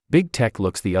Big Tech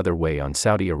looks the other way on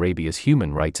Saudi Arabia's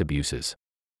human rights abuses.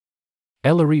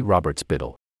 Ellery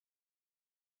Roberts-Biddle.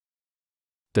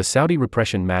 Does Saudi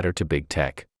repression matter to Big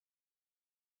Tech?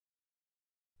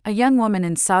 A young woman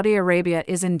in Saudi Arabia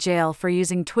is in jail for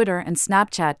using Twitter and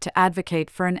Snapchat to advocate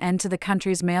for an end to the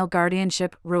country's male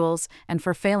guardianship rules and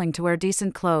for failing to wear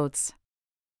decent clothes.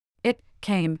 It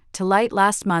came to light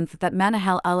last month that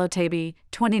Manahel Al-Otaibi,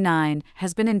 29,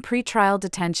 has been in pre-trial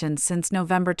detention since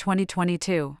November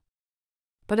 2022.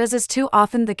 But as is too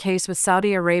often the case with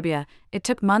Saudi Arabia, it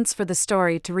took months for the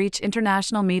story to reach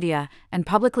international media, and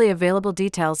publicly available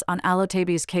details on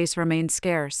Al-Otaibi's case remain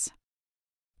scarce.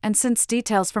 And since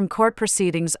details from court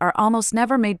proceedings are almost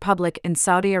never made public in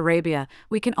Saudi Arabia,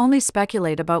 we can only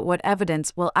speculate about what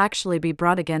evidence will actually be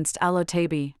brought against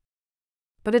Al-Otaibi.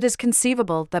 But it is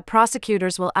conceivable that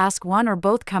prosecutors will ask one or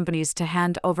both companies to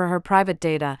hand over her private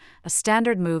data, a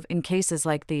standard move in cases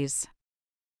like these.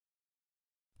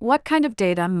 What kind of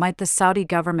data might the Saudi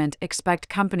government expect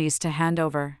companies to hand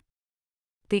over?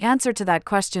 The answer to that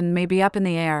question may be up in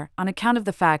the air, on account of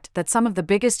the fact that some of the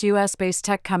biggest US-based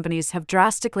tech companies have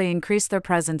drastically increased their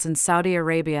presence in Saudi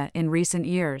Arabia in recent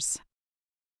years.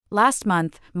 Last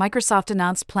month, Microsoft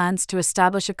announced plans to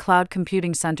establish a cloud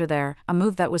computing center there, a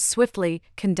move that was swiftly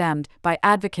condemned by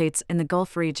advocates in the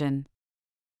Gulf region.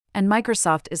 And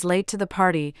Microsoft is late to the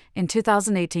party. In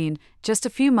 2018, just a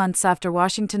few months after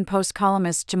Washington Post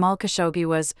columnist Jamal Khashoggi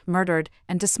was murdered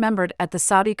and dismembered at the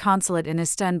Saudi consulate in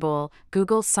Istanbul,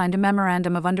 Google signed a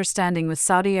memorandum of understanding with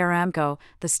Saudi Aramco,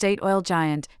 the state oil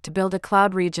giant, to build a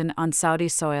cloud region on Saudi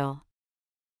soil.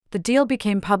 The deal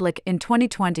became public in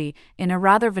 2020 in a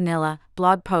rather vanilla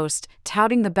blog post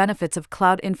touting the benefits of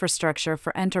cloud infrastructure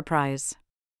for enterprise.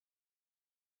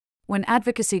 When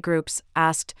advocacy groups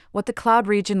asked what the cloud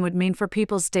region would mean for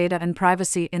people's data and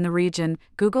privacy in the region,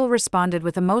 Google responded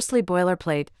with a mostly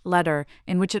boilerplate letter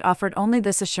in which it offered only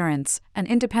this assurance: an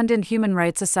independent human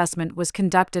rights assessment was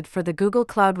conducted for the Google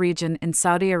Cloud region in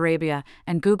Saudi Arabia,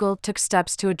 and Google took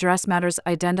steps to address matters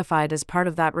identified as part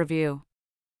of that review.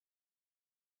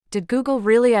 Did Google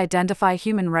really identify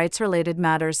human rights-related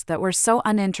matters that were so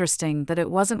uninteresting that it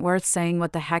wasn't worth saying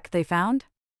what the heck they found?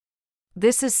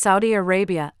 This is Saudi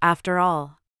Arabia, after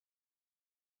all.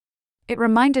 It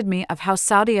reminded me of how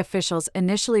Saudi officials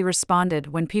initially responded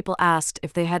when people asked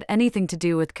if they had anything to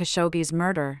do with Khashoggi's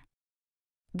murder.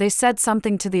 They said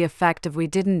something to the effect of, "We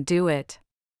didn't do it.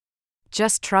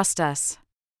 Just trust us."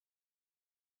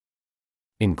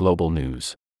 In global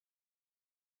news.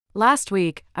 Last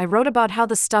week, I wrote about how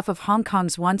the stuff of Hong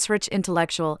Kong's once rich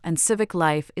intellectual and civic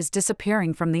life is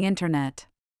disappearing from the internet.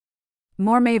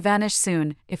 More may vanish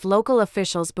soon if local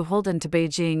officials beholden to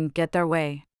Beijing get their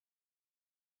way.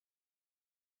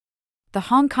 The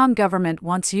Hong Kong government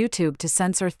wants YouTube to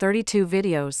censor 32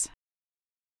 videos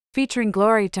featuring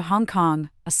 "Glory to Hong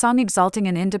Kong," a song exalting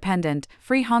an independent,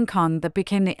 free Hong Kong that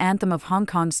became the anthem of Hong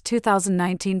Kong's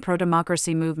 2019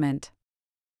 pro-democracy movement.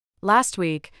 Last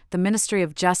week, the Ministry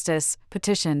of Justice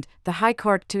petitioned the High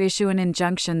Court to issue an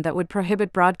injunction that would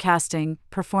prohibit broadcasting,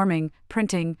 performing,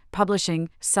 printing, publishing,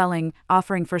 selling,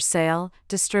 offering for sale,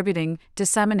 distributing,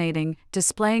 disseminating,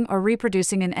 displaying or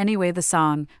reproducing in any way the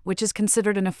song, which is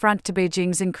considered an affront to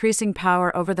Beijing's increasing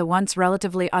power over the once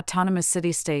relatively autonomous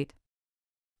city-state.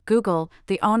 Google,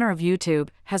 the owner of YouTube,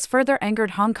 has further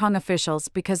angered Hong Kong officials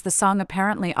because the song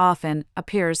apparently often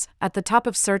appears at the top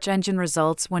of search engine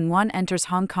results when one enters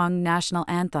Hong Kong national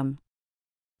anthem.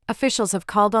 Officials have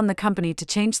called on the company to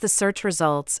change the search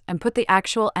results and put the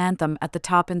actual anthem at the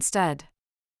top instead.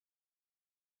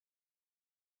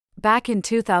 Back in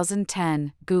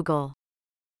 2010, Google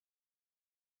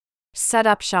set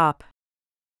up shop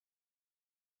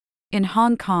in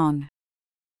Hong Kong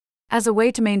as a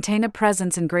way to maintain a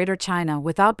presence in Greater China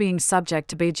without being subject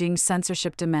to Beijing's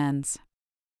censorship demands.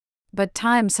 But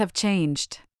times have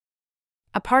changed.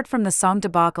 Apart from the song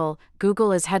debacle,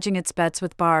 Google is hedging its bets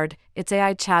with Bard, its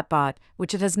AI chatbot,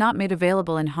 which it has not made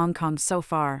available in Hong Kong so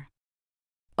far.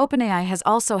 OpenAI has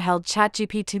also held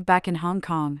ChatGPT back in Hong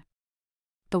Kong.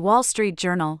 The Wall Street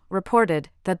Journal reported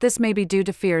that this may be due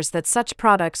to fears that such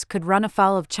products could run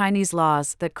afoul of Chinese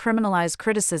laws that criminalize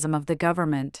criticism of the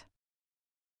government.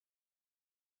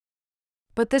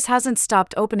 But this hasn't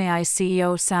stopped OpenAI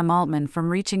CEO Sam Altman from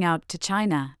reaching out to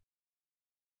China.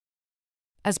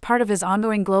 As part of his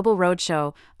ongoing global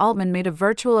roadshow, Altman made a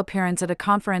virtual appearance at a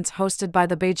conference hosted by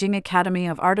the Beijing Academy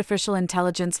of Artificial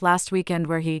Intelligence last weekend,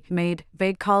 where he made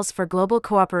vague calls for global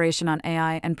cooperation on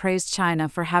AI and praised China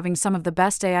for having some of the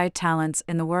best AI talents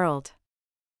in the world.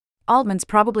 Altman's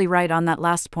probably right on that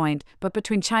last point, but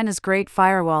between China's Great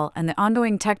Firewall and the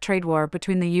ongoing tech trade war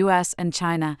between the US and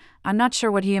China, I'm not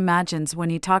sure what he imagines when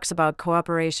he talks about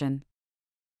cooperation.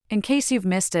 In case you've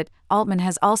missed it, Altman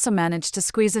has also managed to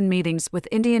squeeze in meetings with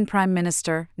Indian Prime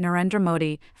Minister Narendra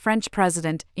Modi, French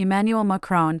President Emmanuel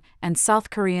Macron, and South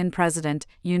Korean President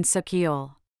Yoon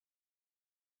Suk-yeol.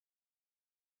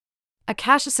 A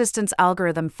cash assistance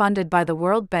algorithm funded by the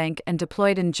World Bank and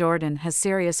deployed in Jordan has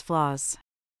serious flaws,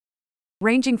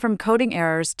 ranging from coding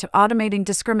errors to automating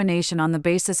discrimination on the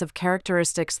basis of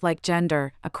characteristics like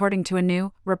gender, according to a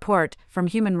new report from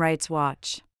Human Rights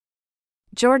Watch.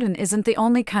 Jordan isn't the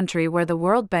only country where the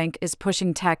World Bank is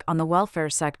pushing tech on the welfare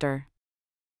sector.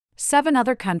 7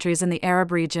 other countries in the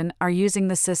Arab region are using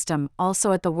the system,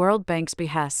 also at the World Bank's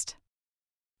behest.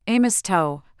 Amos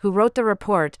Toe, who wrote the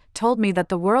report, told me that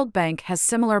the World Bank has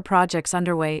similar projects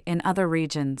underway in other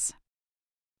regions.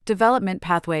 Development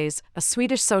Pathways, a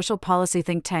Swedish social policy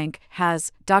think tank,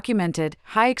 has documented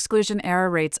high exclusion error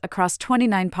rates across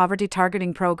 29 poverty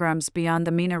targeting programs beyond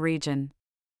the MENA region.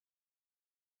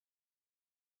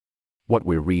 What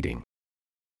we're reading.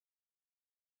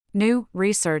 New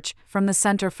research from the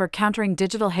Center for Countering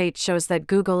Digital Hate shows that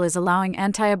Google is allowing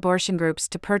anti-abortion groups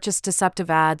to purchase deceptive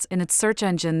ads in its search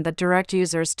engine that direct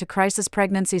users to crisis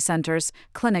pregnancy centers,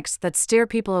 clinics that steer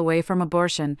people away from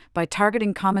abortion, by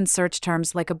targeting common search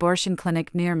terms like abortion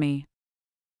clinic near me.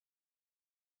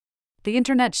 The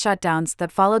internet shutdowns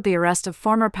that followed the arrest of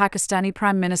former Pakistani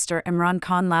Prime Minister Imran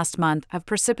Khan last month have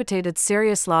precipitated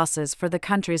serious losses for the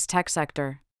country's tech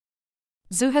sector.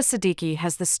 Zuha Siddiqui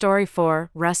has the story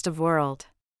for Rest of World.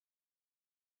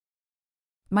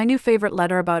 My new favorite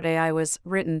letter about AI was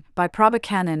written by Prabha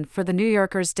Kannan for the New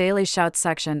Yorker's Daily Shout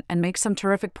section and makes some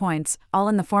terrific points, all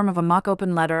in the form of a mock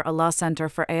open letter at Law Center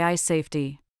for AI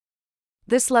Safety.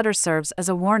 This letter serves as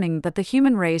a warning that the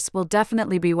human race will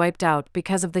definitely be wiped out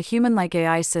because of the human-like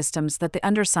AI systems that the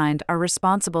undersigned are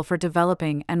responsible for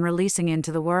developing and releasing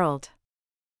into the world.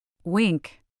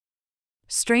 Wink.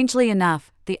 Strangely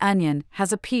enough, The Onion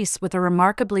has a piece with a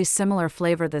remarkably similar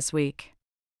flavor this week.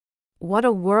 What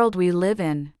a world we live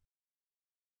in.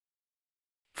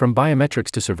 From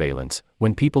biometrics to surveillance,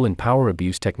 when people in power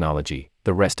abuse technology,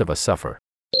 the rest of us suffer.